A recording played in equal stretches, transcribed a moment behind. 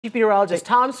Meteorologist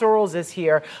Tom Sorrells is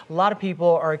here. A lot of people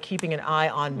are keeping an eye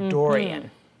on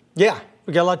Dorian. Yeah,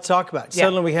 we got a lot to talk about. Yeah.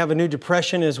 Suddenly we have a new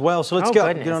depression as well. So let's go.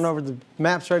 Goodness. Get on over the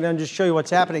maps right now and just show you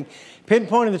what's happening.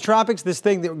 Pinpointing the tropics, this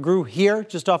thing that grew here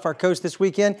just off our coast this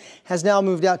weekend has now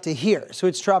moved out to here. So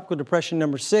it's tropical depression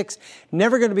number 6.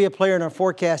 Never going to be a player in our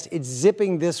forecast. It's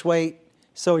zipping this way.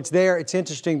 So it's there. It's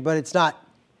interesting, but it's not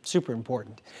super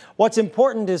important. What's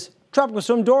important is Tropical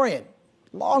Storm Dorian.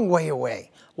 Long way away.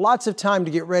 Lots of time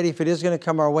to get ready if it is going to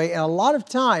come our way, and a lot of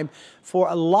time for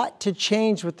a lot to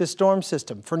change with the storm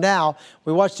system. For now,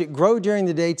 we watched it grow during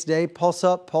the day today, pulse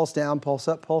up, pulse down, pulse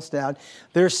up, pulse down.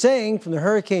 They're saying from the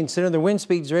Hurricane Center the wind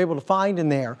speeds they're able to find in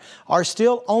there are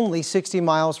still only 60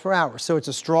 miles per hour. So it's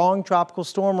a strong tropical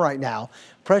storm right now.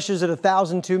 Pressure's at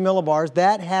 1,002 millibars.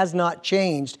 That has not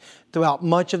changed throughout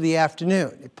much of the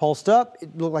afternoon. It pulsed up,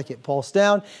 it looked like it pulsed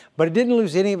down, but it didn't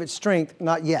lose any of its strength,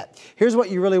 not yet. Here's what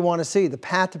you really want to see, the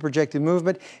path of projected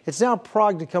movement. It's now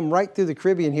progged to come right through the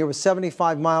Caribbean here with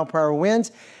 75-mile-per-hour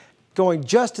winds, going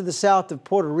just to the south of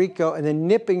Puerto Rico and then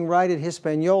nipping right at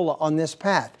Hispaniola on this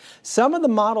path. Some of the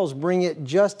models bring it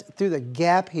just through the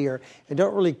gap here and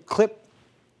don't really clip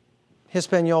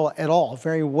Hispaniola at all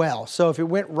very well. So if it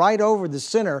went right over the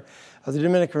center of the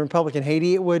Dominican Republic and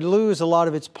Haiti, it would lose a lot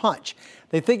of its punch.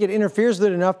 They think it interferes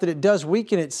with it enough that it does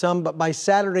weaken it some, but by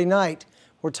Saturday night,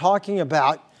 we're talking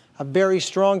about a very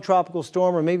strong tropical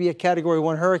storm or maybe a Category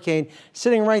 1 hurricane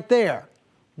sitting right there,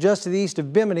 just to the east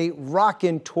of Bimini,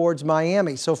 rocking towards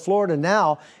Miami. So Florida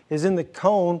now is in the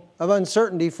cone of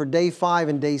uncertainty for day 5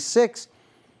 and day 6.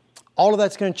 All of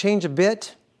that's going to change a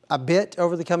bit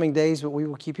over the coming days, but we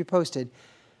will keep you posted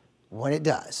when it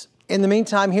does. In the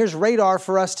meantime, here's radar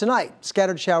for us tonight.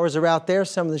 Scattered showers are out there.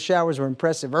 Some of the showers were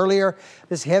impressive earlier.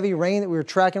 This heavy rain that we were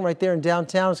tracking right there in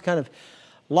downtown has kind of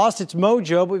lost its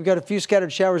mojo, but we've got a few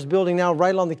scattered showers building now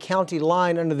right along the county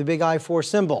line under the big I-4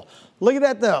 symbol. Look at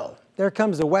that, though. There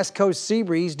comes the West Coast sea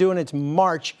breeze doing its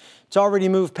march. It's already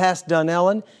moved past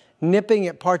Dunnellon, nipping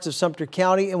at parts of Sumter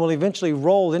County, and will eventually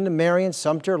roll into Marion,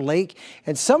 Sumter, Lake.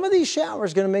 And some of these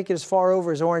showers are going to make it as far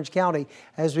over as Orange County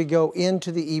as we go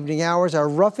into the evening hours. Our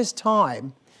roughest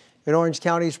time in Orange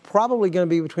County is probably going to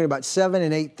be between about 7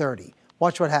 and 8:30.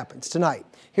 Watch what happens tonight.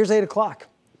 Here's 8 o'clock.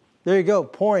 There you go,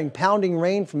 pouring, pounding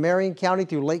rain from Marion County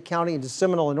through Lake County into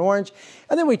Seminole and Orange.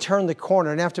 And then we turn the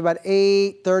corner, and after about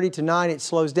 8:30 to 9, it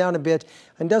slows down a bit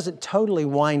and doesn't totally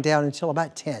wind down until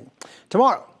about 10.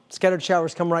 Tomorrow, scattered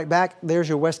showers come right back. There's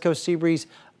your West Coast sea breeze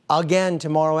again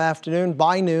tomorrow afternoon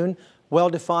by noon,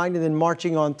 well-defined and then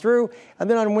marching on through. And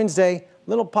then on Wednesday,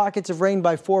 little pockets of rain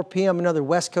by 4 p.m., another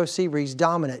West Coast sea breeze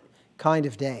dominant kind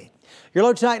of day. Your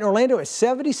low tonight in Orlando is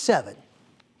 77.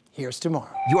 Here's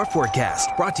tomorrow. Your forecast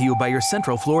brought to you by your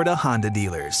Central Florida Honda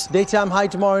dealers. Daytime high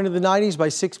tomorrow into the 90s. By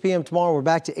 6 p.m. tomorrow, we're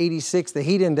back to 86. The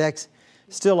heat index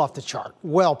still off the chart,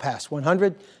 well past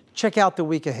 100. Check out the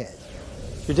week ahead.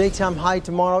 Your daytime high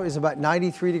tomorrow is about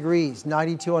 93 degrees,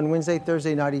 92 on Wednesday,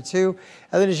 Thursday, 92.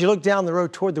 And then as you look down the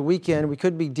road toward the weekend, we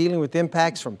could be dealing with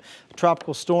impacts from a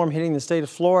tropical storm hitting the state of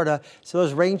Florida. So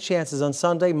those rain chances on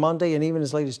Sunday, Monday, and even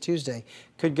as late as Tuesday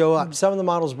could go up. Some of the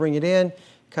models bring it in,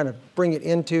 kind of bring it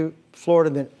into Florida,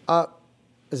 then up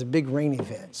as a big rain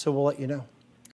event. So we'll let you know.